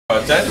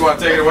Ted, you want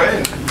to take it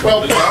away?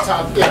 Well,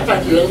 Tom, yeah,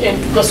 thank you.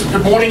 And listen,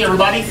 good morning,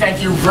 everybody.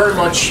 Thank you very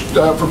much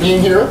for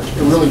being here.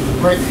 We really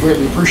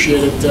greatly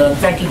appreciate it.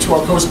 Thank you to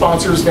our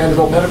co-sponsors,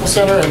 Vanderbilt Medical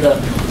Center and the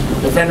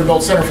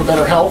Vanderbilt Center for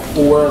Better Health,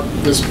 for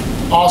this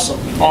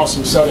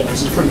awesome setting.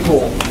 This is pretty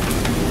cool.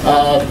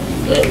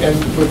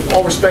 And with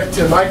all respect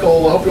to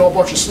Michael, I hope you all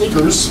bought your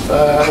sneakers,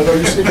 although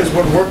your sneakers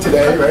wouldn't work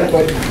today, right?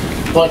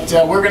 But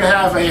we're going to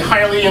have a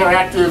highly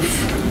interactive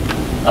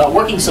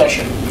working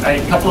session,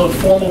 right? A couple of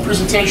formal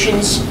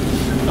presentations,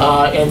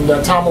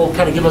 and Tom will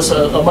kind of give us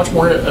a much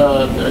more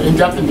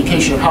in-depth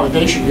indication of how the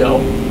day should go.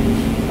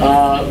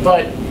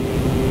 But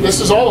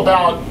this is all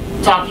about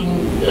talking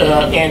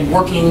and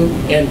working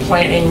and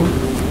planning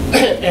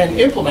and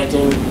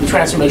implementing the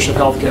transformation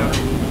of healthcare.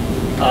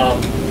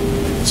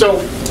 So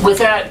with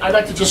that, I'd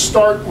like to just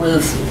start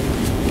with,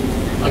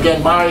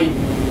 again, my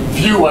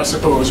view, I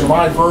suppose, or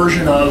my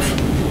version of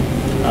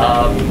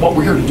what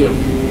we're here to do.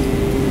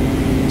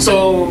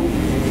 So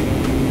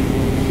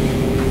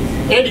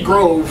Andy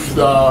Grove,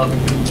 the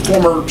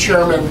former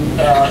chairman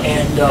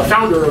and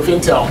founder of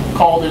Intel,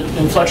 called it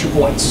inflection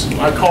points.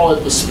 I call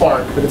it the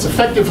spark, but it's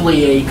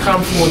effectively a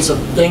confluence of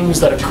things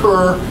that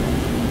occur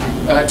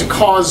to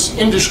cause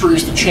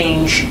industries to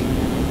change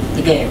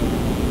the game.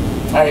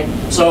 All right,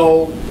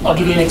 so I'll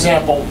give you an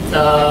example.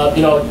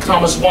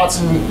 Thomas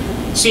Watson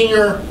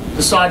Sr.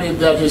 decided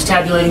that his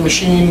tabulating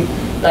machine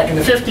back in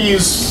the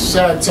 50s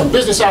had some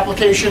business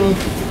application,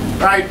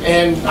 right?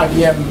 And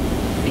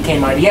IBM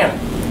became IBM.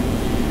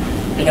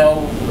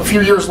 A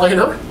few years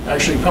later,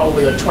 actually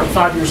probably like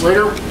 25 years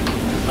later,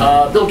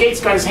 Bill Gates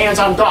got his hands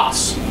on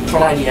DOS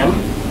from IBM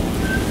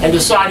and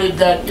decided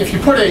that if you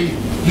put a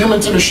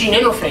human-to-machine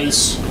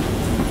interface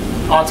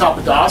on top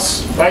of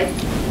DOS, right,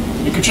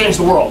 you could change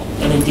the world.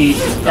 And indeed,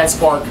 that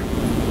spark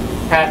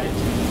happened.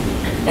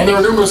 And there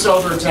are numerous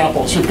other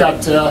examples. You've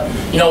got,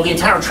 the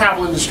entire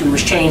travel industry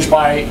was changed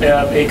by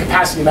a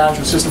capacity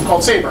management system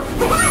called Sabre.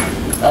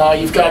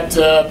 You've got,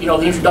 the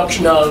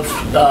introduction of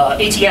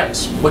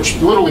ATMs, which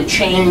literally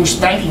changed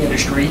the banking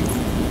industry.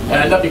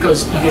 Not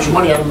because you get your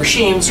money out of a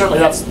machine, certainly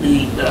that's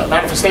the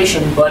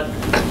manifestation, but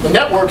the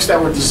networks that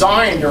were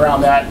designed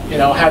around that,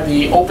 had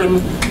the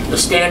open, the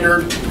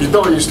standard, the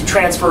abilities to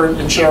transfer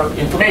and share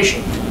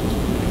information.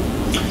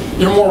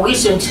 More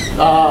recent,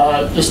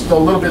 just a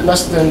little bit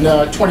less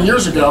than 20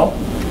 years ago,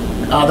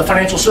 the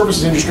financial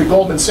services industry,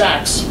 Goldman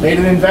Sachs, made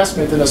an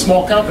investment in a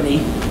small company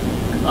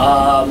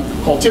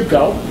called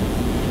TIBCO,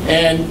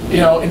 and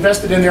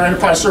invested in their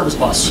enterprise service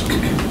bus.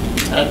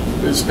 That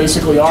is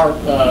basically our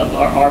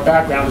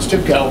background is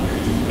TIBCO.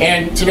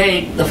 And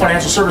today, the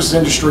financial services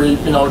industry,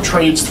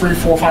 trades 300,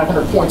 400,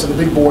 500 points on the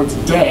big boards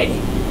a day,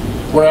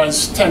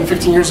 whereas 10,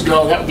 15 years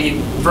ago, that would be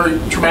very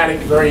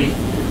traumatic, very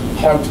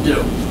hard to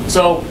do.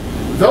 So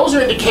those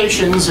are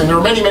indications, and there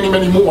are many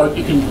more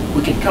we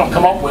can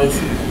come up with,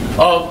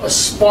 of a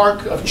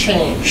spark of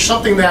change,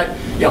 something that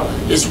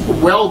is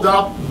welled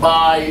up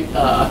by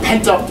a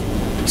pent-up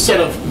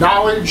set of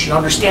knowledge and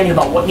understanding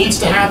about what needs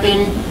to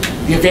happen,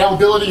 the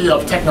availability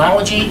of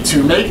technology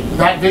to make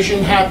that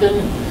vision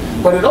happen.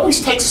 But it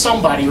always takes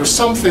somebody or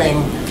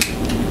something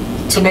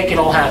to make it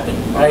all happen,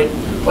 right?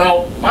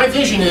 Well, my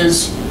vision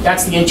is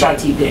that's the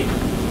HITP.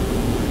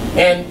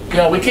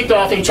 And we kicked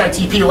off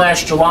HITP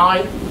last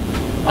July.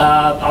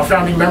 Our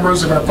founding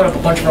members are going to put up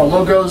a bunch of our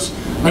logos,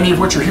 many of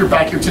which are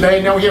back here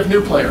today. Now we have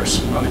new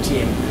players on the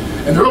team.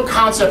 And the real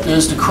concept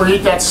is to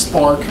create that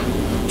spark,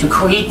 to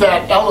create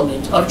that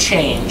element of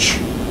change,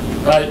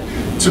 right?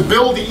 To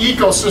build the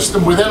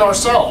ecosystem within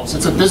ourselves.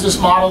 It's a business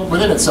model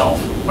within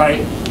itself, right?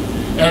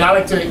 And I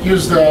like to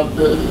use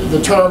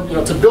the term,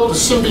 to build a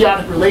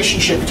symbiotic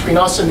relationship between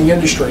us and the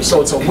industry.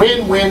 So it's a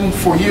win-win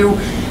for you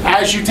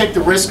as you take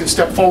the risk and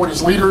step forward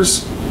as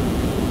leaders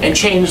and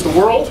change the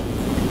world.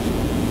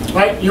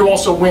 Right? You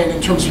also win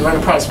in terms of your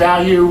enterprise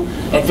value,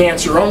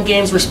 advance your own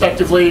gains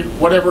respectively,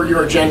 whatever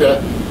your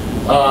agenda,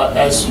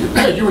 as you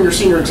and your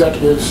senior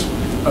executives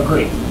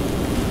agree.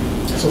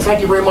 So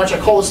thank you very much. I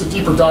call this a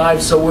deeper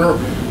dive. So we're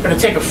going to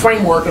take a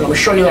framework, and I'm going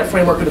to show you that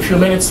framework in a few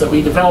minutes, that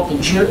we developed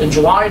in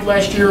July of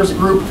last year as a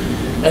group,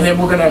 and then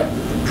we're going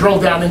to drill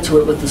down into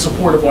it with the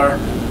support of our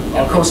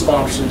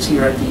co-sponsors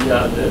here at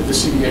the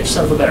CBH,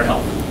 Center for Better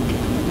Health.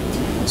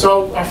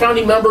 So our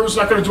founding members,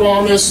 not going to dwell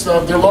on this,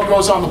 their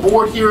logos on the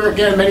board here,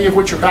 again, many of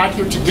which are back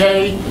here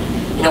today.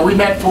 We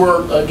met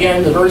for,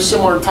 again, a very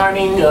similar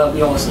timing,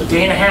 it's a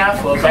day and a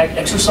half of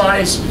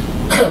exercise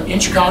in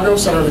Chicago,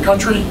 center of the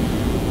country.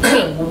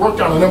 We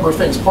worked on a number of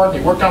things,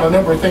 worked on a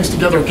number of things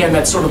together. Again,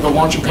 that's sort of the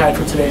launching pad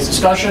for today's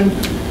discussion.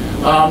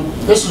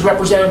 This is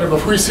representative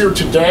of who's here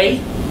today,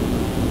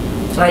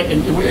 right?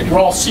 And you're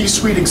all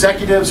C-suite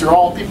executives, you're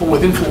all people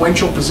with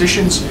influential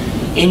positions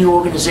in your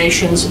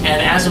organizations, and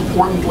as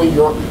importantly,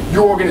 your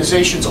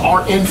organizations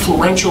are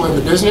influential in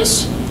the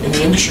business, in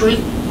the industry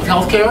of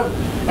healthcare,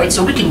 right?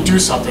 So we can do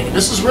something. And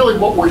this is really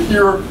what we're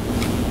here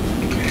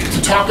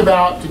to talk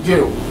about, to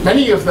do.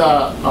 Many of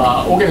the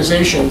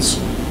organizations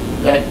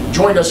that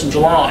joined us in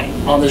July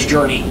on this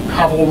journey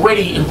have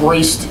already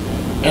embraced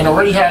and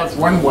already have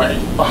runway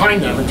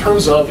behind them in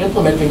terms of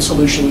implementing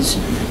solutions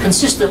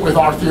consistent with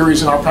our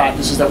theories and our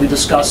practices that we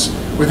discuss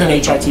within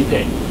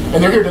HITP.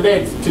 And they're here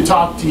today to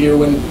talk to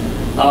you, and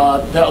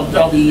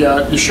they'll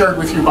be shared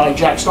with you by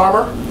Jack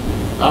Starmer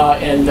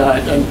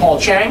and Paul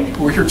Chang,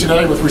 who are here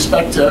today with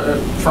respect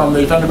to, from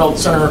the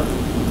Vanderbilt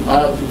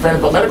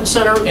Medical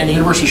Center and the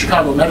University of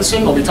Chicago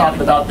Medicine. They'll be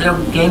talking about their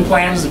game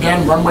plans,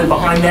 again, runway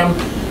behind them,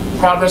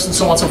 progress, and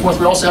so on and so forth.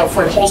 We also have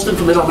Fred Holston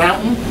from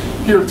Intermountain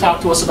here to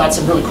talk to us about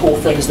some really cool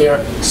things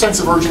there, sense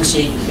of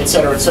urgency, et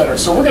cetera, et cetera.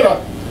 So we're going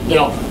to,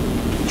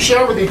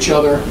 share with each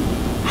other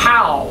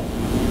how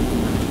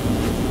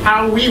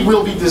we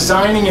will be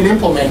designing and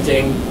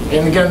implementing,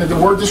 and again, the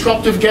word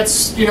disruptive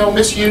gets,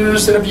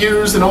 misused and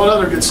abused and all that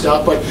other good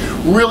stuff, but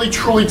really,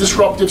 truly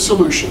disruptive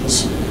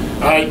solutions,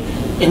 all right?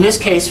 In this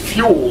case,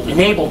 fueled,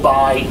 enabled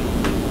by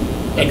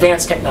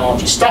advanced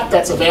technology, stuff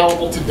that's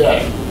available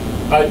today,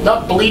 right?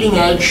 Not bleeding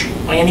edge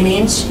by any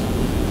means,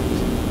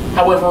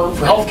 however,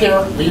 for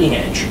healthcare, leading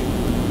edge,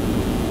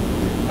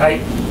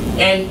 right?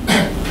 And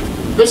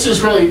this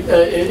is really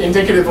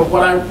indicative of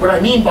what I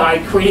mean by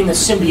creating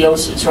this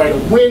symbiosis, right? A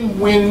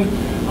win-win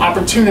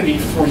opportunity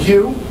for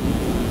you,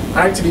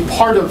 right, to be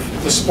part of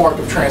the spark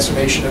of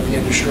transformation of the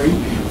industry,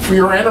 for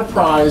your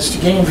enterprise to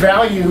gain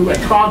value and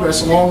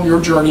progress along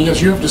your journey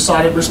as you have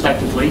decided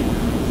respectively,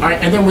 right?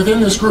 And then within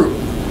this group,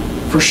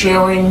 for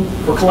sharing,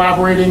 for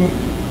collaborating,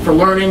 for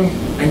learning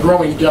and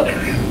growing together,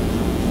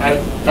 right?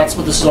 That's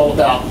what this is all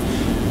about.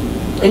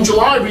 In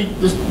July, we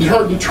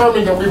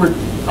determined that we would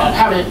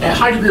have a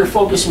high degree of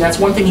focus, and that's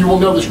one thing you will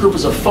know. This group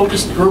is a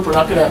focused group. We're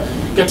not going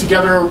to get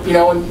together,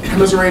 and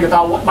commiserate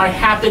about what might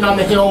happen on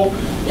the Hill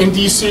in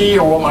DC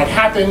or what might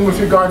happen with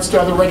regards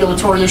to other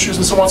regulatory issues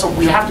and so on. So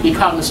we have to be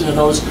cognizant of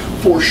those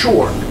for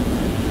sure.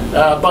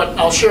 But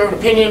I'll share an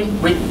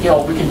opinion. We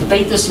can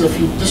debate this if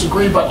you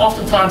disagree, but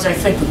oftentimes I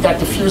think that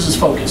diffuses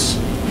focus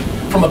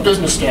from a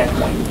business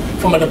standpoint,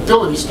 from an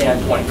ability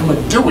standpoint, from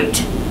a do-it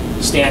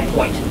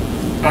standpoint.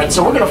 All right,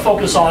 so we're going to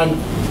focus on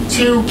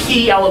two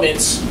key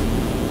elements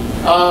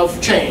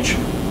of change.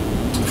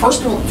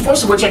 First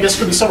of which I guess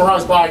could be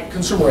summarized by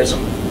consumerism.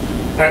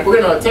 All right,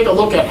 we're going to take a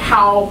look at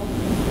how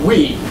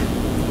we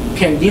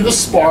can be the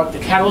spark, the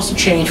catalyst of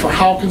change for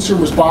how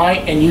consumers buy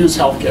and use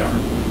healthcare.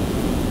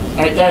 All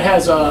right, that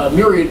has a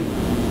myriad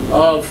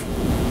of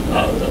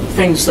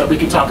things that we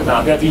can talk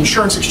about. We have the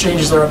insurance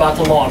exchanges that are about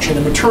to launch, and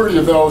the maturity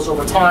of those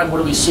over time. What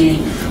do we see?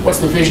 What's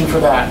the vision for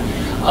that?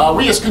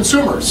 We as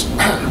consumers,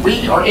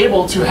 we are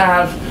able to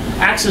have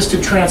access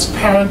to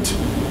transparent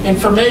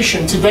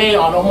information today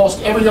on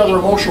almost every other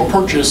emotional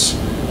purchase,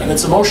 and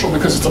it's emotional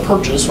because it's a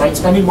purchase, right?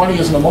 Spending money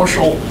is an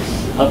emotional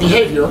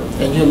behavior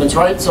in humans,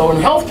 right? So in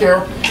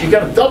healthcare, you've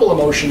got a double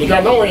emotion. You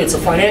got not only it's a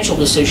financial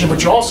decision,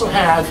 but you also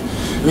have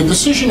the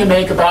decision to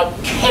make about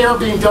care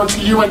being done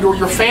to you and or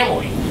your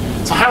family.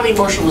 It's a highly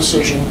emotional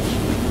decision,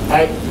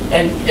 right?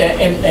 And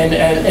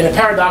in a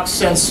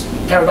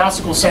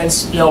paradoxical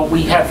sense,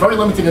 we have very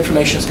limited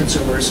information as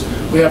consumers.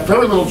 We have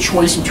very little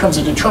choice in terms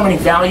of determining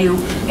value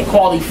and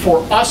quality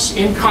for us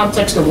in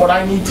context of what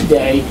I need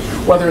today,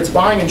 whether it's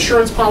buying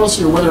insurance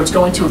policy or whether it's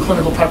going to a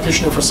clinical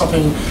practitioner for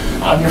something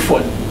on your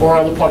foot or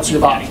other parts of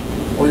your body,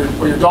 or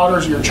your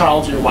daughters or your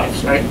child's or your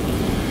wife's, right?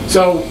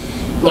 So,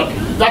 look,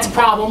 that's a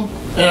problem,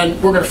 and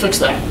we're going to fix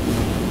that.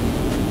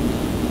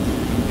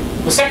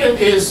 The second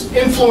is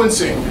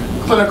influencing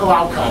clinical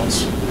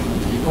outcomes.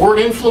 The word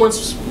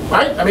influence,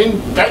 right? I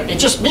mean, it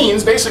just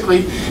means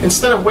basically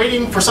instead of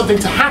waiting for something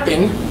to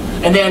happen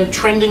and then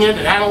trending it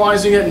and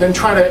analyzing it and then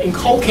trying to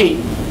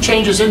inculcate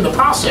changes in the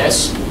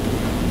process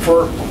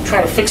for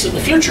trying to fix it in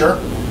the future,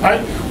 right?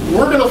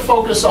 We're going to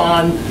focus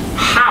on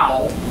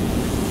how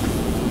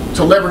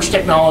to leverage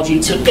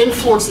technology to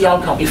influence the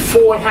outcome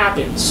before it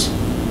happens,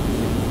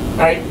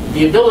 right?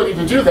 The ability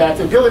to do that,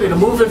 the ability to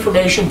move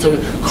information, to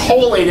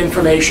collate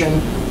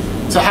information,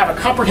 to have a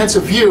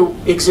comprehensive view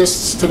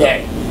exists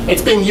today.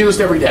 It's being used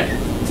every day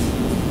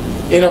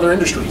in other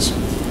industries.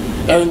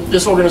 And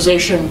this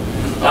organization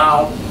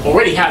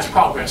already has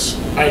progress.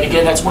 Right?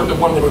 Again, that's one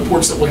of the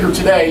reports that we'll hear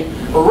today,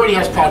 already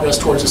has progress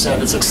towards this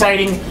end. It's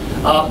exciting,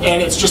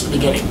 and it's just the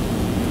beginning.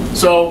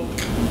 So,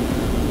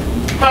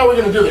 how are we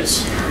going to do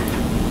this?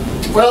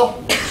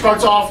 Well, it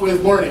starts off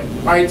with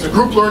learning, right? It's a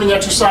group learning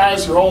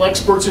exercise. You're all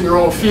experts in your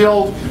own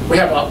field. We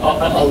have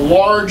a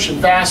large and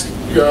vast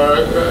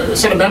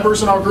set of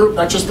members in our group,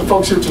 not just the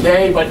folks here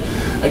today, but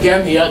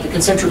again, the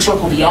concentric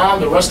circle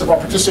beyond, the rest of our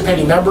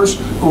participating members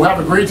who have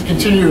agreed to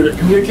continue to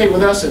communicate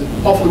with us and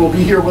hopefully will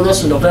be here with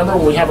us in November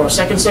when we have our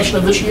second session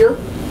of this year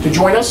to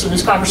join us in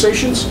these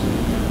conversations.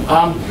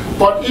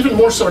 But even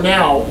more so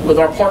now with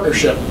our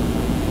partnership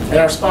and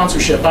our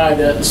sponsorship by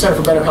the Center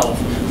for Better Health.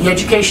 The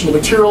education, the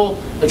material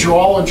that you're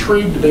all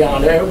intrigued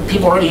beyond.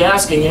 People are already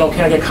asking,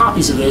 can I get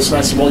copies of this? And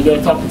I said, well, you got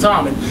to talk to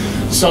Tom.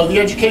 And so the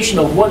education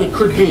of what it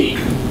could be,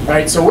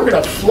 right? So we're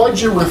going to flood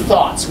you with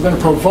thoughts. We're going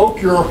to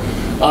provoke your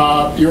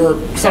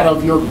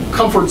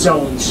comfort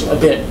zones a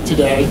bit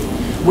today.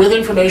 with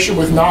information,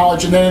 with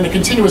knowledge, and then in a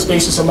continuous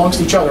basis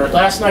amongst each other. At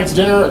last night's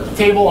dinner at the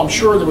table, I'm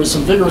sure there was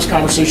some vigorous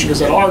conversation,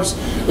 because at ours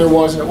there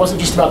was, and it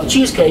wasn't just about the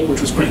cheesecake,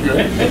 which was pretty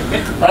good.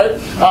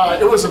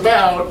 Right? It was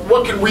about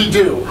what can we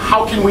do?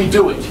 How can we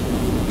do it?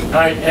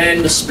 Right?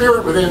 And the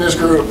spirit within this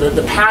group,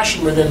 the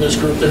passion within this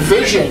group, the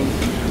vision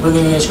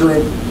within this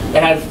group,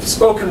 and I've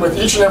spoken with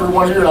each and every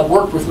one of you, and I've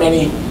worked with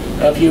many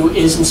of you,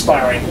 is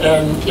inspiring.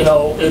 And you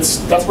know,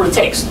 that's what it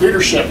takes: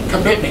 leadership,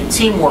 commitment,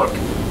 teamwork,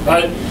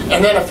 right?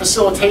 And then a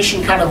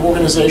facilitation kind of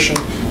organization,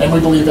 and we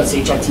believe that's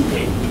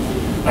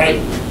HITP. Right?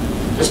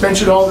 Just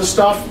mentioned all this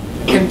stuff.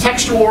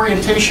 Contextual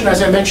orientation,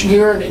 as I mentioned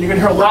here, and you're going to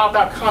hear a lot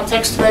about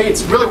context today.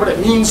 It's really what it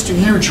means to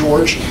you,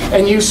 George,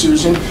 and you,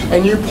 Susan,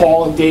 and you,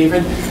 Paul, and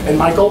David, and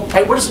Michael.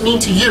 Right? What does it mean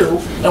to you,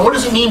 and what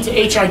does it mean to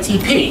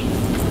HITP?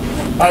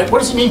 Right? What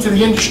does it mean to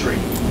the industry?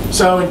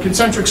 So in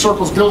concentric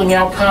circles, building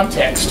out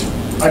context.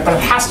 Right? But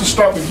it has to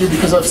start with you,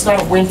 because if it's not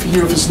a win for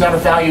you, if it's not a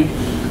valued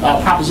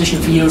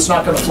proposition for you, it's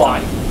not going to fly.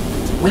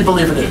 We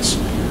believe it is.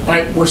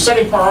 Right? We're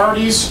setting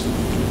priorities.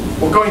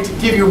 We're going to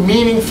give you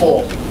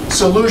meaningful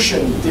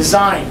solution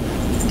design,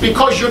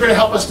 because you're going to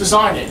help us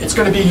design it. It's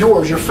going to be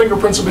yours. Your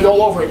fingerprints will be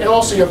all over it, and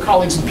also your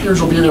colleagues and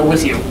peers will be there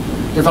with you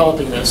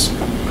developing this.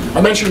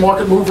 I mentioned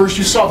market movers.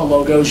 You saw the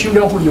logos. You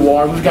know who you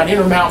are. We've got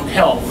Intermountain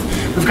Health.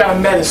 We've got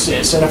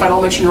Amedisys, and if I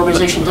don't mention your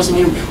organization, it doesn't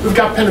mean we've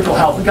got Pinnacle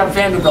Health. We've got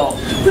Vanderbilt.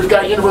 We've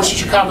got University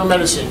of Chicago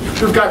Medicine.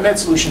 We've got Med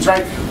Solutions,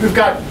 right? We've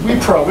got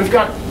WePro. We've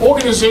got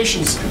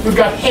organizations. We've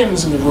got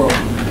HIMSS in the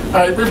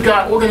room. We've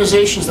got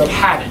organizations that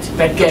have it,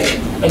 that get it,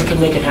 and can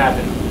make it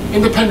happen.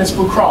 Independence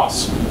Blue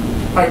Cross.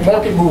 Right,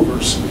 market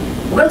movers.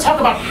 We're going to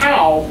talk about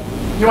how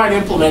you might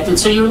implement it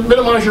so you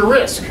minimize your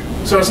risk.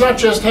 So it's not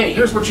just, hey,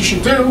 here's what you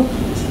should do.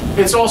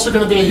 It's also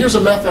going to be, here's a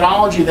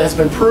methodology that's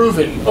been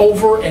proven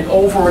over and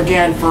over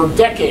again for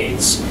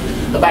decades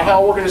about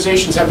how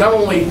organizations have not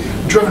only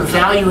driven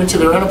value into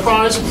their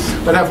enterprise,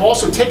 but have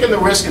also taken the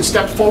risk and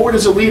stepped forward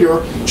as a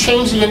leader,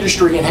 changed the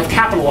industry, and have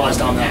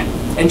capitalized on that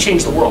and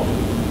changed the world.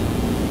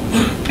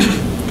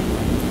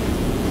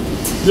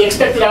 The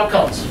expected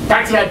outcomes.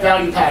 Back to that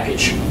value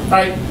package.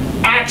 Right?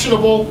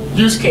 Actionable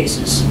use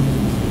cases.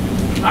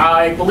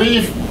 I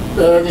believe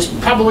there's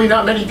probably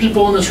not many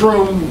people in this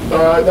room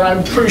that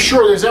I'm pretty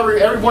sure there's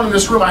everyone in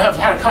this room. I have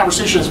had a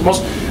conversation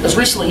as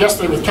recently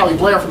yesterday with Kelly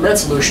Blair from Med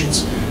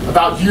Solutions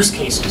about use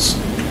cases.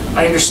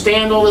 I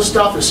understand all this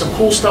stuff. There's some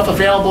cool stuff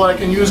available that I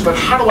can use, but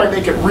how do I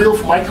make it real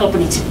for my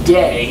company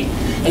today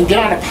and get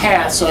on a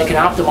path so I can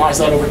optimize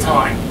that over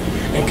time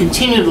and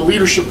continue the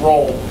leadership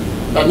role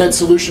that Med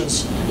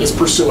Solutions is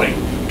pursuing,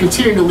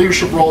 continue the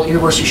leadership role that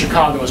University of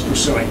Chicago is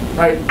pursuing,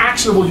 right?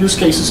 Actionable use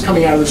cases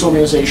coming out of this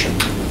organization.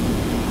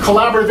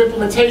 Collaborative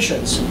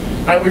implementations,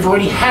 right? We've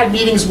already had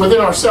meetings within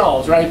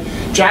ourselves, right?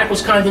 Jack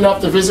was kind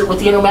enough to visit with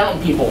the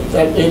Intermountain people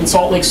in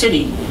Salt Lake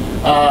City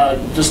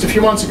just a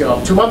few months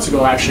ago, 2 months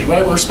ago actually,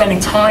 right? We're spending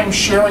time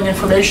sharing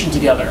information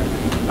together,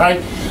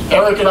 right?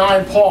 Eric and I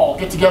and Paul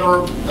get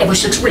together every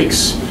 6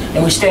 weeks,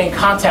 and we stay in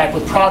contact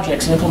with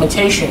projects and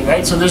implementation,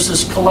 right? So there's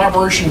this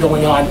collaboration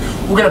going on.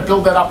 We're going to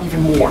build that up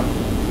even more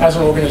as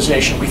an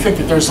organization. We think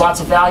that there's lots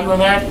of value in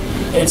that,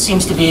 and it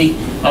seems to be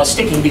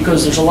sticking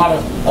because there's a lot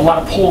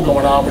of pull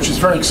going on, which is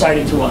very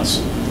exciting to us.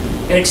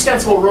 And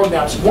extensible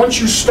roadmaps. Once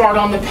you start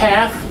on the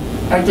path,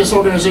 right, this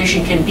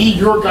organization can be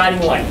your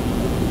guiding light,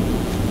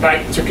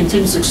 right, to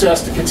continued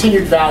success, to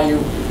continued value,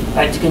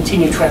 right, to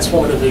continued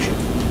transformative vision.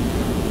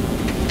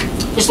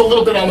 Just a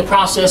little bit on the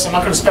process. I'm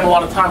not going to spend a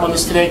lot of time on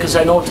this today because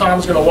I know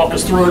Tom's going to walk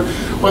us through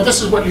it, but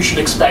this is what you should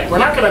expect. We're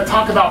not going to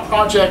talk about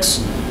projects,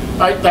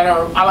 right, that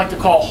are, I like to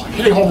call,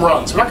 hitting home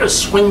runs. We're not going to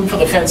swing for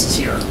the fences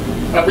here.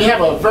 We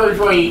have a very,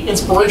 very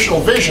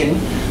inspirational vision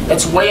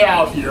that's way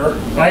out here,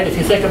 right? If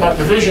you think about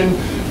the vision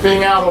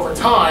being out over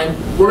time,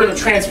 we're going to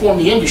transform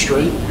the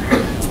industry,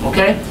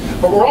 okay?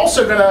 But we're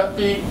also going to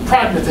be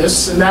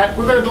pragmatists in that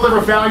we're going to deliver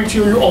value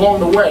to you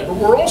along the way. But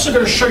we're also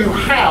going to show you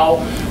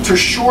how to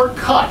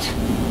shortcut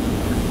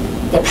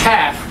the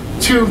path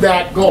to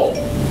that goal,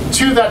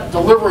 to that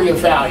delivery of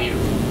value,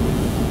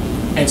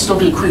 and still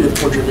be accretive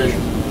towards your vision,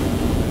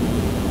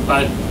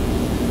 right?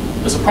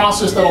 There's a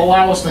process that will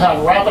allow us to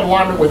have rapid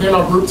alignment within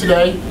our group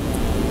today,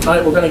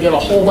 right? We're going to get a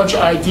whole bunch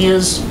of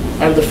ideas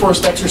out of the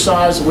first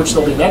exercise, of which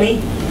there'll be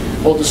many.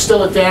 We'll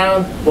distill it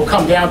down. We'll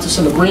come down to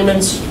some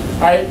agreements,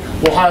 right?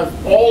 We'll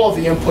have all of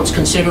the inputs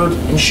considered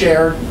and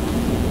shared.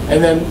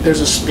 And then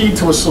there's a speed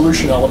to a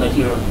solution element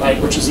here,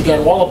 right? Which is,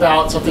 again, all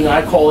about something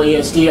I call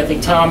ASD. I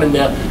think Tom and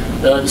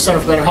the Center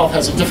for Better Health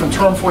has a different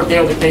term for it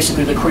there. They're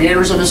basically the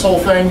creators of this whole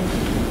thing.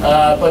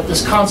 But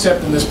this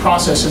concept and this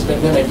process has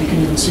been mimicked. You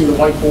can even see the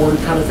whiteboard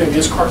kind of thing.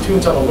 There's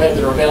cartoons on the web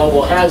that are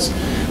available. It has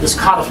this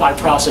codified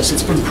process.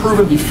 It's been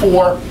proven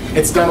before.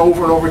 It's done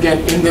over and over again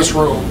in this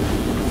room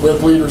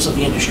with leaders of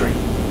the industry.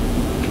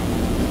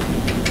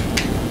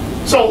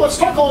 So let's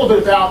talk a little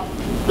bit about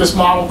this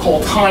model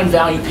called time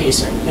value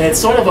pacing. And it's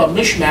sort of a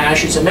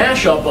mishmash. It's a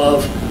mashup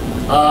of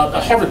a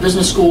Harvard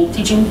Business School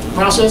teaching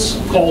process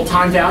called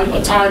time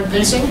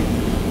pacing.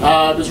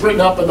 It was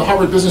written up in the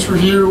Harvard Business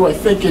Review, I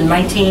think in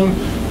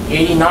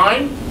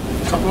 1989,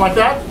 something like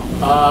that.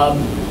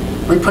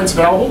 reprints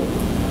available.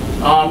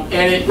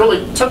 And it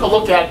really took a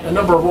look at a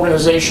number of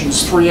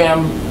organizations,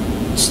 3M,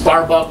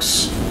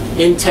 Starbucks,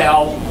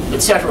 Intel,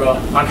 etc.,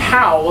 on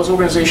how those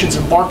organizations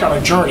embarked on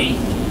a journey,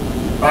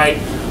 right,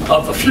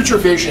 of a future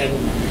vision,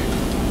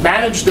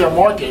 managed their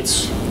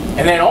markets,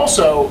 and then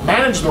also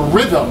managed the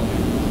rhythm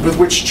with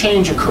which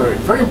change occurred.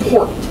 Very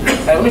important.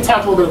 Let me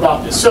talk a little bit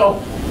about this.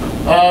 So,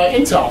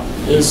 Intel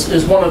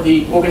is one of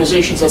the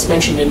organizations that's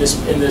mentioned in this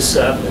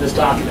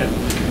document.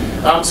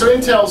 So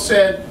Intel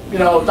said,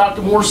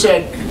 Dr. Moore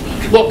said,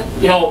 look,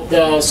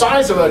 the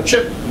size of a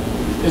chip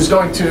is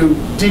going to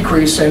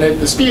decrease, and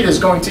the speed is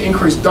going to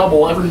increase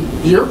double every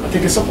year. I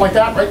think it's something like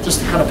that, right? Just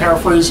to kind of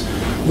paraphrase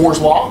Moore's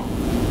law.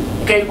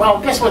 Okay,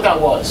 well, guess what that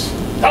was?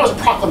 That was a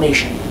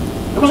proclamation.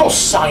 There was no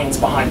science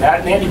behind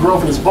that, and Andy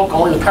Grove in his book,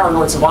 Only the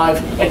Paranoid Survive,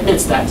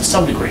 admits that to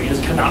some degree.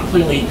 He cannot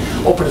cleanly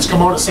open his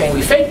kimono saying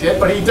we faked it,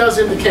 but he does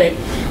indicate,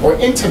 or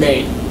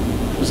intimate,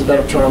 is a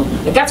better term,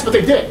 that that's what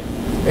they did.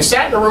 They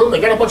sat in a room, they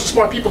got a bunch of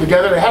smart people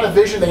together, they had a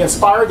vision, they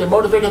inspired, they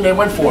motivated, and they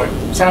went for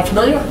it. Sound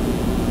familiar?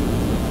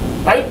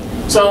 Right?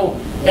 So,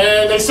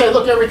 and they said,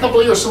 look, every couple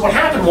of years. So what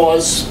happened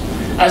was,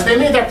 as they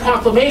made that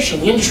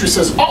proclamation, the industry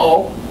says,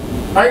 uh-oh,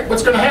 right,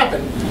 what's going to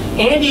happen?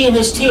 Andy and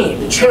his team,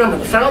 the chairman,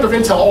 the founder of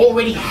Intel,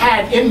 already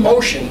had in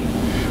motion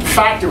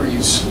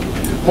factories,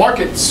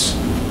 markets,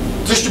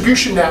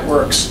 distribution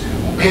networks,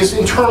 his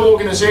internal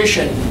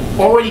organization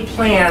already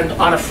planned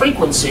on a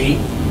frequency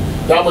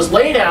that was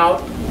laid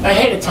out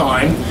ahead of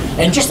time,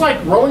 and just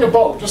like rowing a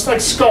boat, just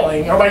like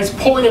sculling, everybody's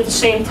pulling at the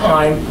same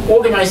time,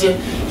 organizing,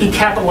 he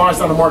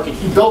capitalized on the market.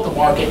 He built the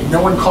market, and no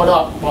one caught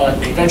up, but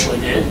they eventually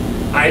did,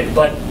 right?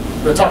 But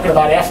we're talking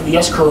about after the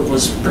S-curve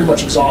was pretty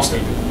much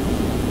exhausted,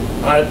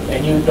 right?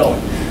 And you know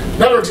it.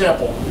 Another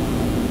example,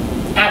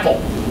 Apple,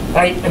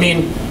 right? I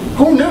mean,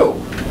 who knew?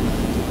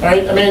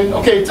 Right? I mean,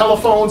 okay,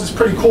 telephones is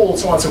pretty cool and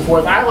so on and so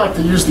forth. I like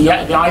to use the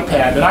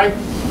iPad, and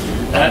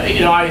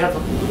I have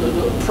a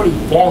pretty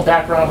long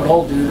background, I'm an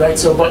old dude, right?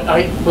 So, but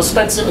I was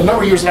spent a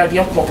number of years at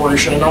IBM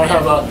Corporation, and I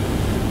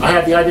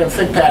have the IBM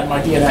ThinkPad in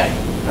my DNA,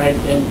 right?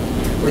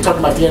 And we were talking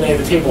about DNA at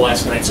the table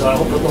last night, so I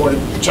hope no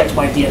one checked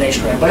my DNA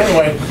strand. But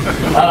anyway,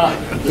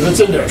 it's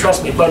in there,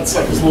 trust me. But it's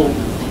like this little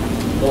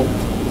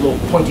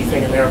pointy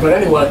thing in there. But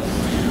anyway,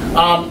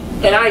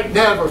 and I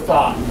never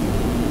thought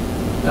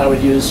I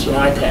would use an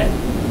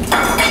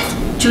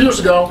iPad. 2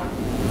 years ago,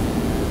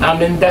 I'm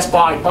in Best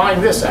Buy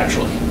buying this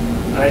actually.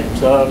 Right,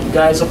 the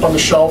guy's up on the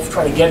shelf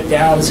trying to get it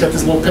down. He's got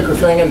this little picker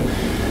thing, and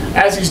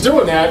as he's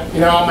doing that,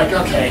 I'm like,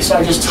 okay. So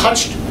I just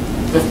touched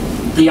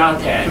the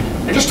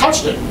iPad. I just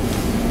touched it.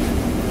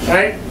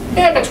 Right?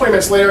 And about 20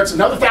 minutes later, it's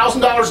another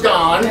 $1,000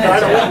 gone.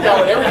 Right? I went down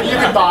with everything you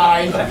could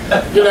buy.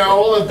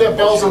 All the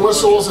bells and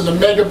whistles and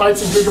the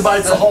megabytes and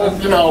gigabytes, the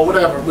whole,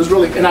 whatever. It was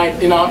really, and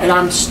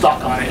I'm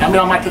stuck on it. I mean,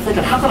 I'm like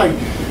thinking, how can I?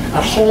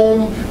 At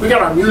home, we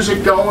got our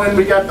music going.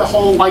 We got the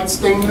whole lights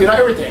thing.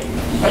 Everything.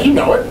 Now, you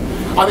know it.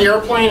 On the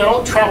airplane, I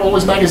don't travel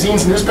with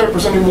magazines and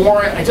newspapers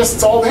anymore.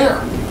 It's all there.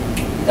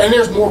 And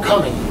there's more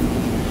coming.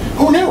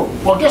 Who knew?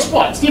 Well, guess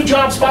what? Steve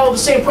Jobs followed the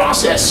same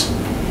process.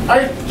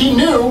 Right? He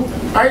knew,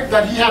 right,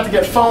 that he had to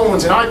get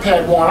phones and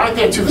iPad 1,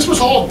 iPad 2. This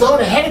was all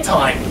done ahead of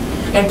time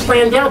and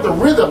planned out. The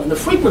rhythm and the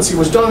frequency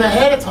was done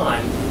ahead of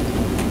time.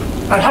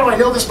 And how do I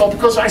know this? Well,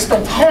 because I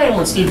spent time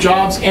with Steve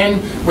Jobs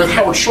and with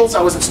Howard Schultz.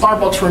 I was at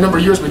Starbucks for a number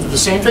of years. We did the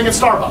same thing at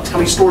Starbucks. How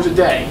many stores a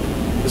day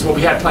is what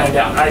we had planned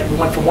out, right? We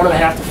went from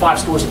 1.5 to 5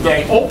 stores a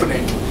day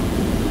opening,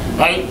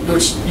 right?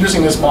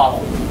 Using this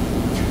model.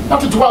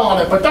 Not to dwell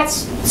on it, but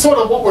that's sort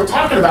of what we're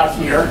talking about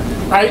here,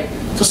 right?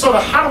 So sort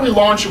of how do we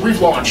launch? We've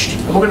launched,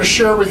 and we're going to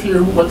share with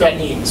you what that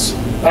means,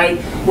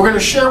 right? We're going to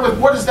share with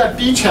what is that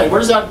beachhead?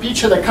 What is that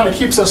beachhead that kind of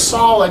keeps us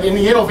solid in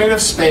the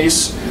innovative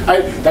space,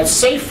 right? That's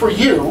safe for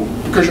you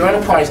because your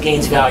enterprise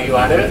gains value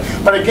out of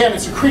it. But again,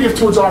 it's accretive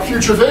towards our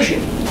future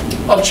vision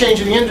of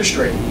changing the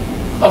industry,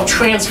 of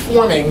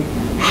transforming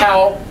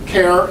how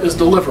care is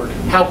delivered,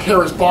 how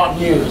care is bought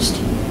and used,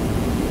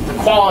 the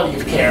quality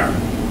of care,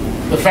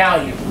 the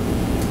value,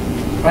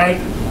 right?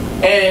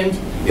 And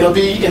it'll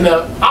be in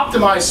the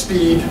optimized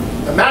speed,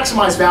 the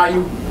maximized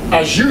value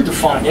as you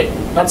define it,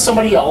 not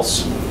somebody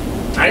else,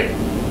 right?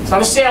 It's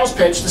not a sales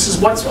pitch. This is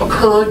what's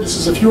occurred. This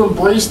is, if you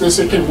embrace this,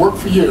 it can work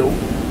for you,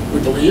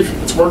 we believe.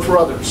 It's worked for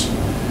others,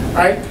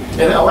 right?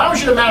 And it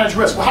allows you to manage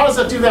risk. Well, how does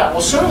that do that?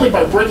 Well, certainly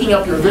by breaking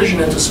up your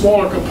vision into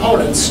smaller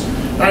components.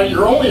 Right?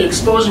 You're only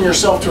exposing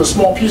yourself to a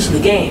small piece of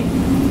the game.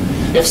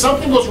 If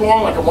something goes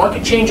wrong, like a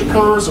market change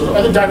occurs, or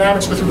other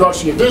dynamics with regards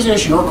to your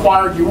business, you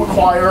acquire,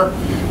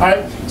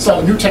 right?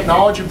 So new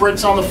technology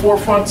breaks on the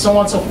forefront, so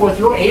on and so forth.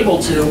 You're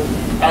able to,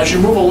 as you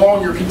move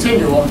along your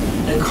continuum,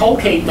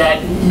 inculcate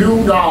that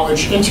new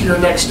knowledge into your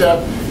next step,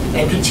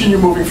 and continue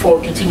moving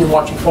forward, continue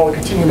marching forward,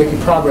 continue making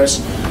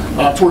progress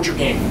towards your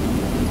game.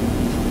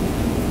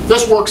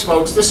 This works,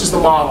 folks. This is the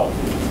model.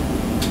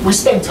 We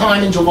spent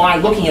time in July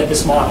looking at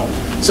this model.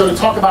 So to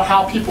talk about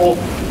how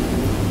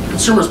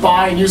consumers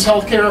buy and use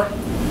healthcare,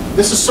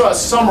 this is a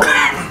summary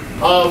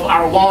of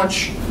our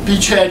launch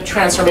beachhead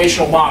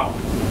transformational model.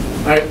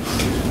 Right?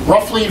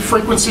 Roughly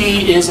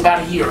frequency is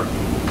about a year.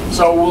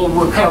 So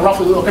we're kind of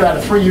roughly looking at a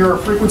 3-year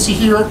frequency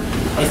here.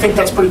 I think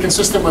that's pretty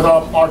consistent with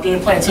our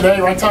game plan today,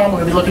 right, Tom? We're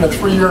going to be looking at a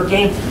 3-year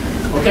game.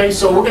 Okay,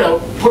 so we're going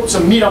to put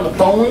some meat on the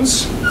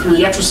bones through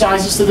the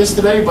exercises to this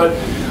today, but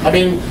I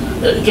mean,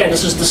 again,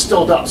 this is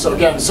distilled up. So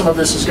again, some of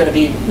this is going to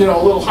be, you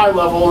know, a little high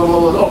level, a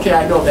little, okay,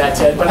 I know that,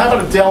 Ted, but how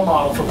about a Dell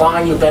model for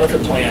buying your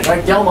benefit plan,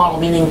 right? Dell model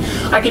meaning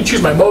I can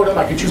choose my modem,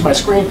 I can choose my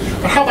screen,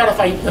 but how about if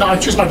I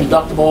choose my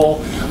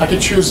deductible, I can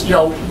choose, you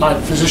know, my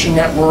physician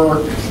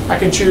network, I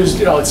can choose,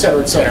 you know, et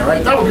cetera,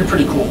 right? That would be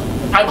pretty cool.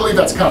 I believe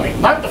that's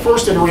coming. Not the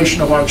first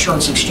iteration of our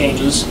insurance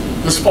exchanges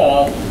this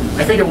fall.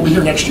 I think it will be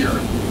here next year.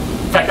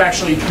 In fact,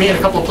 actually, me and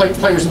a couple of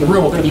players in the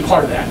room are going to be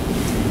part of that,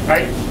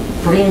 right?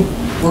 Praveen,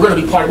 we're going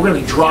to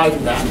be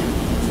driving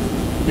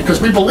that. Because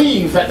we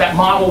believe that that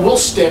model will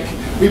stick,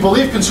 we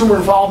believe consumer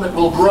involvement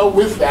will grow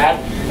with that,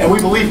 and we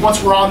believe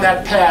once we're on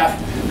that path,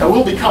 that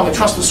we'll become a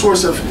trusted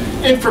source of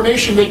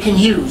information they can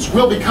use.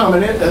 We'll become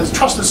a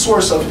trusted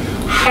source of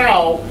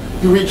how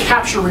you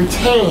recapture,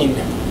 retain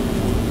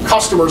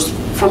customers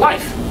for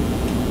life.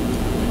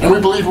 And we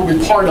believe we'll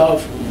be part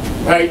of,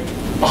 right,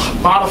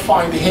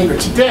 modifying behavior.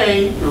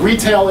 Today, the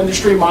retail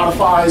industry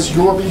modifies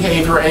your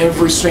behavior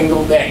every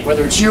single day,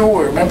 whether it's you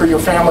or a member of your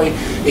family.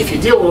 If you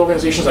deal with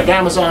organizations like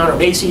Amazon or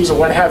Macy's or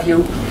what have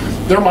you,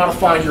 they're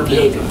modifying your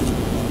behavior,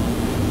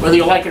 whether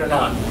you like it or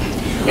not.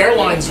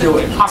 Airlines do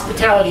it,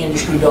 hospitality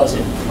industry does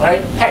it, right?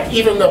 Heck,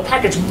 even the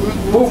package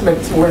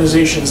movement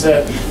organizations,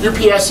 the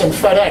UPS and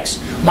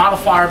FedEx,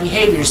 modify our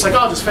behavior. It's like,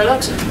 oh, just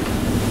FedEx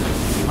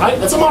it, right?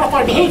 That's a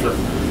modified behavior.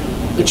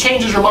 It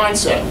changes your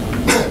mindset.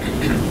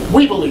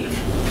 We believe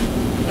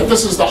that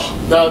this is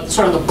the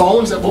sort of the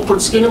bones that we'll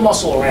put skin and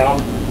muscle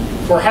around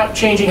for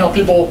changing how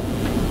people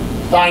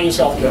buy and use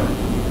healthcare.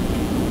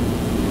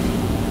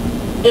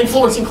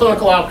 Influencing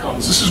clinical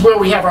outcomes. This is where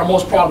we have our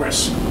most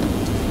progress.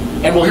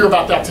 And we'll hear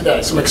about that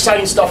today. Some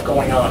exciting stuff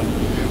going on.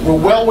 We're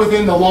well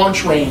within the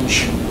launch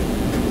range.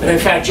 And in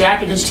fact,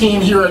 Jack and his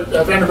team here at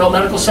Vanderbilt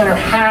Medical Center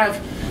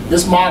have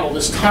this model,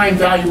 this time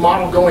value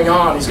model going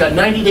on. He's got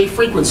 90-day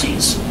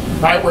frequencies,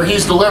 right, where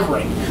he's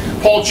delivering.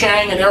 Paul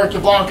Chang and Eric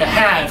Yablanca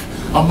have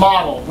a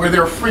model where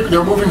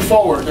they're moving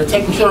forward. They're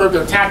taking care of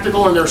their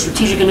tactical and their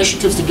strategic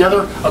initiatives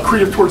together,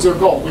 accretive towards their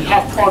goal. We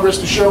have progress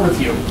to share with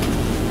you.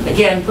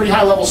 Again, pretty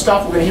high-level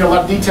stuff. We're going to hear a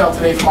lot of detail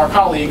today from our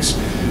colleagues.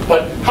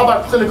 But how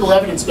about clinical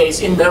evidence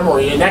base in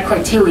memory? And that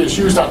criteria is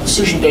used on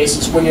decision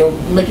basis when you're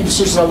making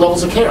decisions on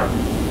levels of care.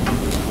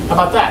 How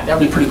about that? That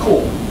would be pretty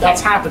cool.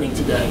 That's happening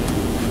today.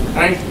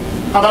 Right?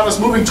 How about us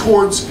moving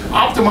towards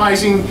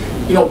optimizing,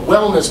 you know,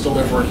 wellness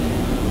delivery,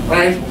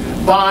 right?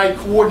 By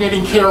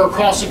coordinating care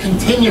across a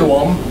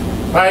continuum,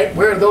 right?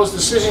 Where those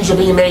decisions are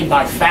being made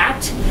by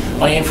fact,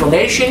 by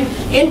information,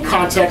 in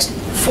context,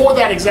 for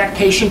that exact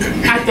patient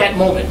at that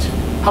moment.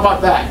 How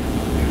about that?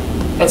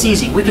 That's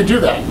easy. We could do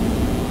that.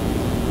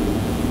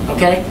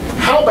 Okay?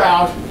 How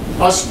about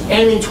us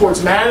aiming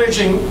towards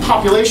managing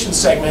population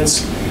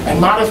segments and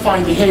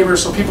modifying behavior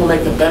so people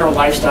make the better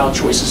lifestyle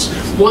choices?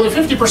 More than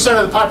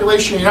 50% of the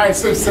population in the United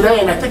States today,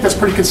 and I think that's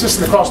pretty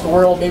consistent across the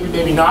world,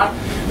 maybe not.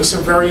 There's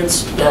some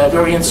variance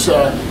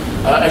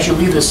as you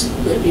leave this,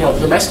 you know,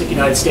 the domestic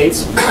United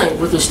States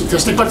with this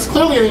statistic, but it's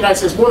clearly in the United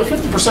States, more than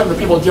 50% of the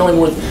people are dealing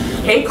with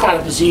a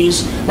chronic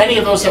disease. Many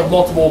of those have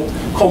multiple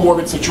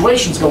comorbid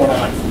situations going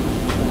on.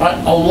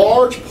 A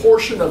large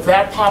portion of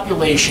that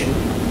population,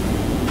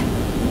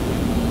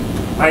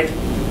 right,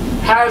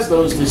 has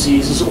those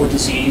diseases or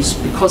disease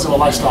because of a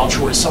lifestyle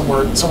choice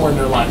somewhere in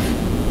their life.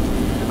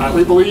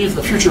 We believe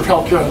the future of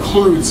healthcare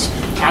includes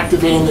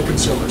activating the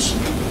consumers.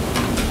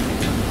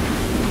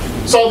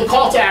 So the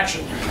call to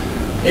action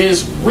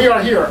is we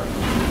are here,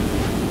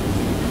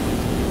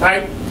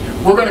 right?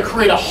 We're going to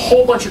create a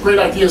whole bunch of great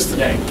ideas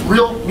today,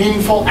 real,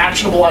 meaningful,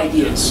 actionable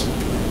ideas.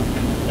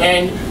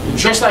 And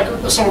just like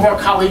some of our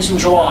colleagues in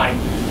July,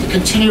 to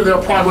continue their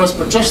progress,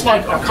 but just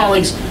like our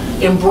colleagues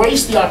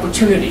embrace the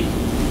opportunity,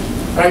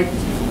 right,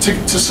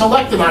 to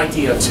select an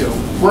idea to.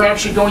 We're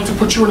actually going to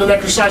put you in an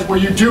exercise where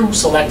you do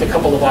select a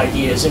couple of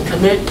ideas and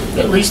commit,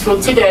 at least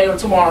for today or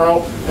tomorrow,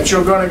 that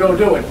you're going to go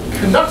do it.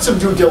 Conduct some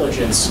due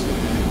diligence.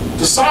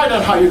 Decide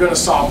on how you're going to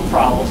solve the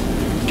problem.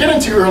 Get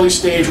into your early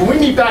stage. When we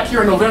meet back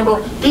here in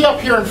November, be up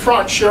here in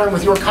front sharing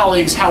with your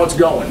colleagues how it's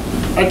going.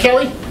 Right,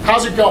 Kelly?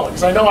 How's it going?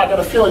 Because I know I got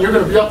a feeling you're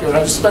going to be up here. I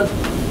just spent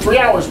 3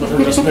 hours with her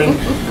this thing.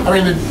 I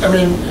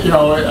mean, you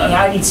know,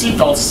 I need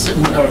seatbelts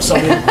sitting there. So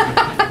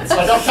it's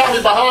like I'm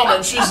Kelly Bahama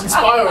and she's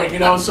inspiring, you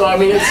know. So I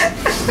mean,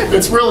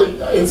 it's really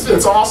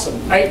it's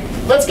awesome, right?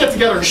 Let's get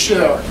together and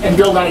share and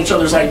build on each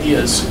other's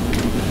ideas.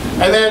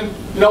 And then,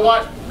 you know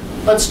what?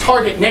 Let's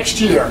target next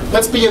year.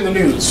 Let's be in the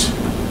news.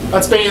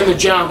 Let's be in the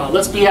JAMA.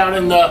 Let's be out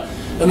in the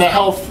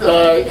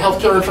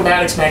Healthcare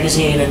Informatics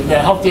magazine and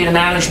Health Data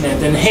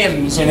Management and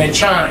HIMSS and at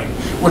Chime,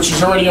 which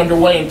is already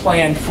underway and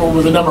planned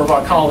with a number of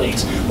our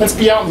colleagues. Let's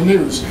be out in the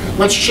news.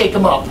 Let's shake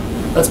them up.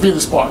 Let's be the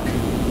spark.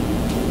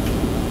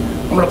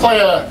 I'm going to play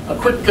a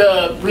quick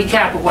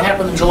recap of what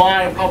happened in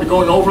July. I'm probably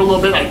going over a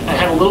little bit. I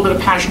had a little bit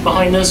of passion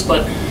behind this,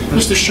 but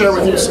just to share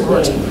with you some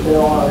words.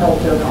 There are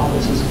healthcare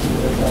conferences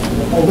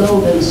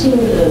although they seem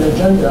an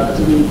agenda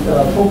to be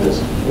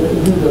focused,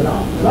 believe it or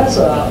not. That's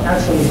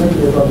actually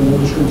indicative of the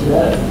industry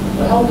today.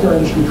 The healthcare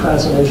industry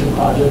transformation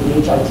project, the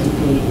HITP,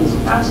 is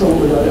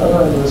absolutely on the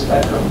other end of the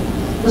spectrum.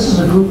 This is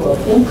a group of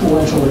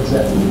influential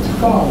executives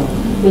from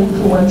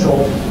influential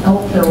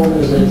healthcare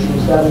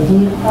organizations that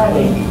indeed have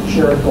a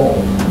shared goal.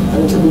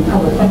 And it can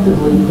become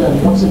effectively,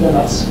 again, once again,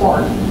 that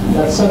spark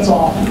that sets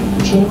off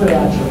the chain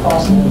reaction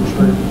across the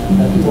industry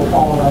and people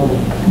follow our lead.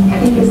 I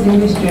think this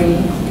industry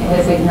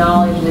has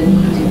acknowledged the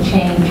need to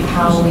change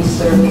how we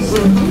service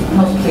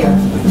healthcare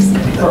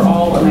for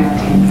all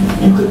Americans.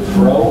 You could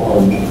throw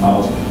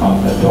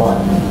a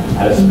dart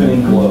at a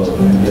spinning globe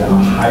and get a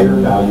higher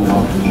value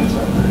healthcare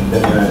sector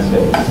than the United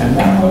States, and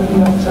that would be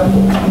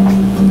unacceptable.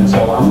 And so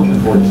I'm looking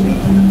forward to seeing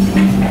it.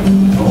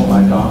 Well,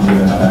 my doctor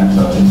to have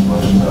access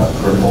was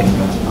critical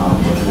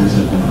with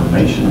recent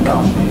information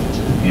about me,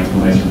 the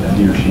information that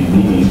he or she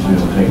needs to be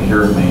able to take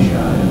care of me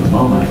in the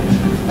moment.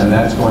 And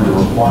that's going to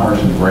require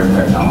some great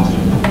technology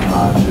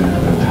to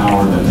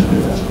empower them to do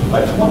that.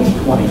 By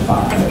 2025,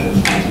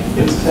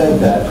 it's said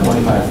that 25%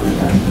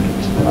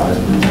 of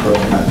gross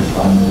domestic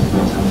product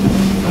will come.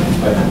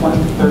 By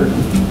 2030,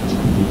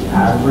 the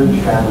average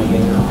family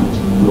income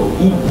will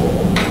equal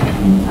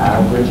the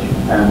average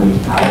family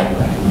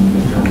outlay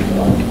in terms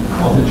of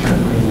health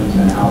insurance premiums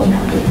and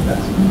out-of-pocket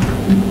expenses.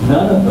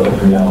 None of those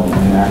realities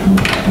can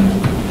actually happen.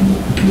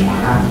 We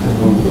have to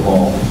move the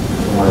ball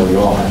from where we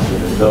are so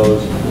that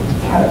those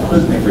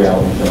cataclysmic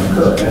realities don't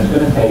occur. And it's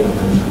going to take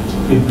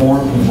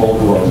informed people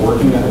who are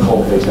working at the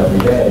coalface every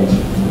day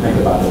to think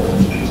about those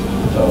issues.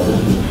 So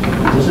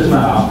this is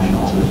not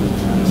optional.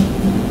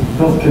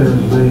 Healthcare is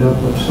made up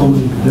of so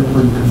many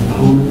different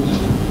components.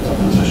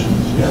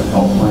 Physicians, you have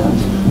health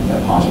plans, you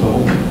have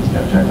hospitals, you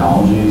have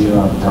technology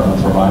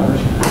providers,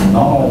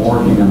 not all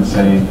working in the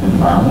same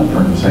environment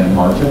or in the same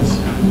markets,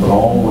 but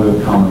all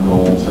with common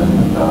goals and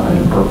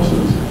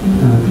purposes.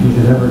 And if you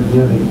could ever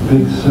get a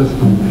big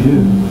system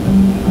view,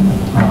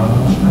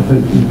 I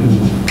think you can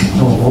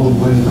go a long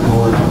way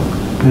toward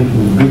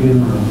making big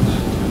inroads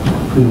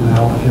in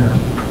healthcare.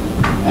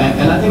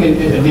 And I think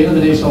at the end of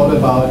the day, it's all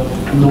about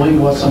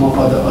knowing what some of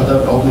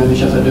other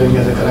organizations are doing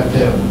as a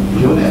collective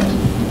unit,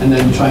 and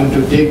then trying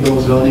to take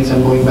those learnings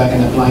and going back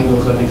and applying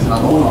those learnings in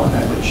our own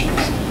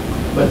organizations.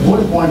 But more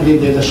importantly,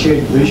 there's a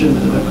shared vision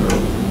within the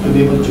group to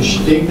be able to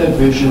take that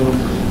vision,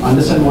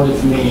 understand what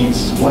it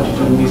means, what it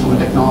means from a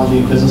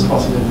technology, business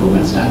process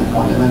improvement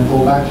standpoint, and then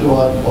go back to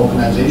our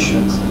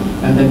organizations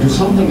and then do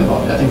something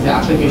about it. I think the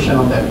application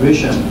of that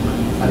vision,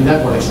 I think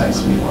that's what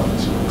excites me about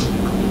this group.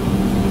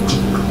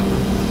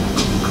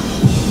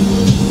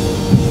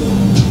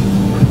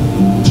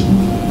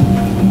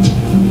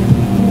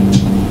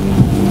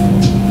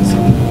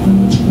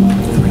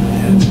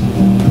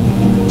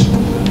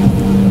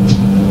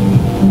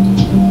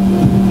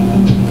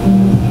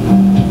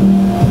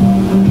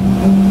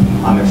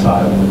 I'm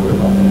excited for the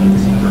group. I think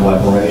it's a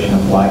collaboration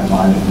of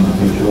like-minded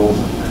individuals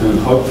who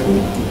hopefully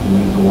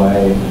lead the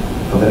way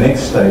for the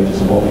next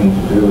stages of what we need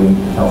to do in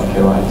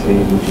healthcare IT,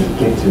 which is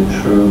get to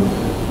true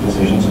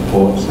decision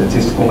support,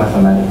 statistical,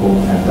 mathematical,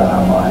 and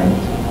data mining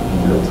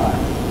in real time.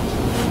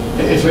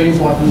 It's very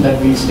important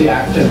that we stay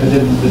active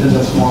within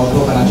the small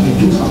group and actually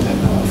do something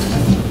about it.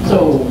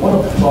 So one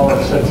of our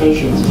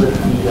expectations with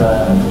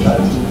the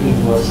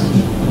HITP was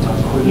to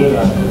create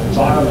an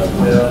environment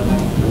where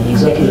the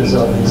executives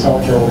of these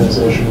healthcare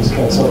organizations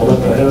can sort of let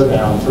their hair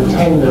down,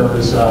 pretend there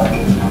is a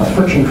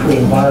friction-free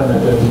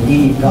environment that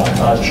indeed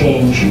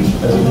change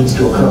as it needs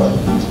to occur.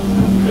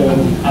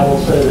 And I will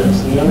say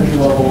this, the energy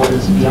level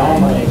is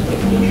beyond my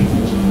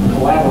expectations.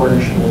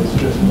 Collaboration is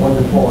just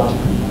wonderful. I'm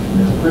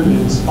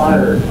completely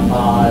inspired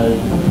by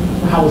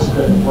how it's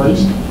been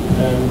embraced,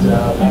 and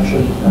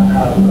actually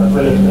have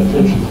great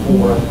expectations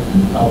for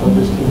what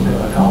this team is going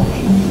to accomplish.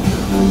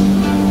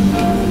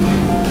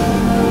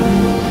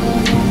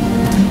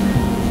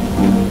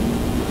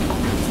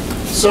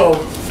 So,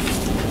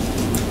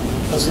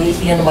 that's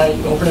the end of my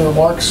opening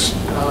remarks.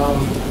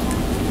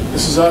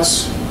 This is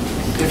us.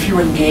 If you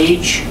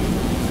engage,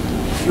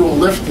 if you will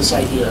lift this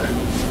idea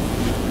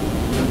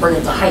and bring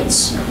it to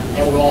heights,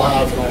 and we all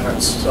have in our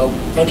hearts. So,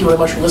 thank you very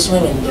much for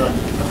listening, and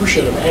I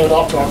appreciate it. I hand it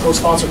off to our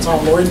co-sponsor,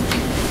 Tom Lloyd.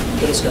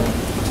 Get us going.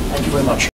 Thank you very much.